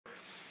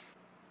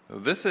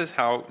This is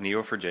how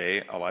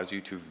Neo4j allows you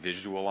to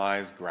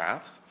visualize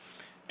graphs.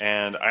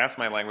 And I asked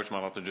my language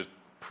model to just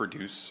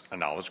produce a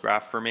knowledge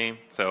graph for me.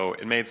 So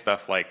it made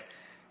stuff like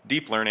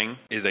deep learning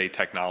is a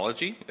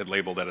technology. It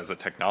labeled it as a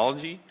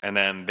technology. And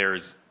then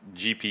there's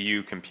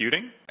GPU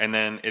computing. And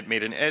then it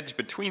made an edge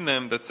between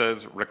them that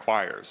says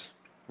requires.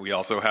 We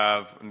also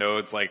have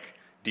nodes like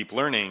deep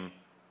learning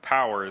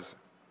powers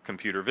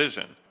computer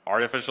vision.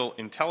 Artificial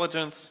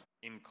intelligence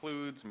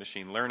includes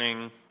machine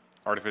learning.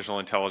 Artificial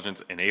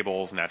intelligence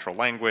enables natural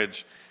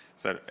language,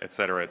 et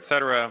cetera, et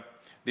cetera.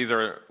 These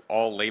are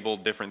all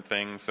labeled different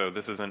things. So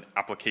this is an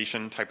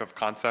application type of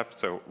concept.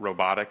 So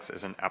robotics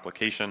is an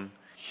application.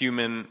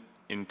 Human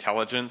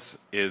intelligence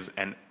is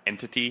an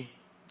entity.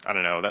 I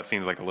don't know, that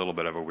seems like a little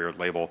bit of a weird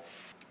label.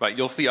 But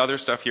you'll see other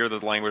stuff here that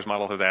the language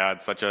model has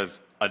added, such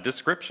as a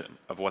description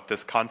of what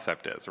this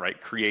concept is, right?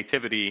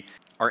 Creativity.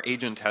 Our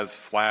agent has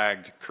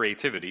flagged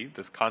creativity,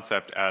 this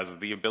concept, as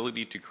the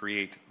ability to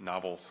create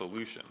novel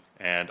solutions.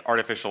 And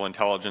artificial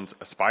intelligence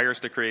aspires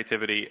to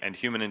creativity, and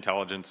human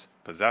intelligence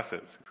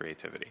possesses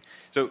creativity.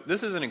 So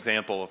this is an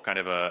example of kind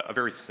of a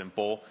very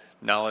simple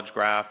knowledge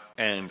graph,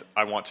 and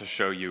I want to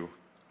show you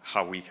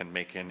how we can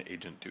make an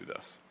agent do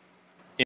this.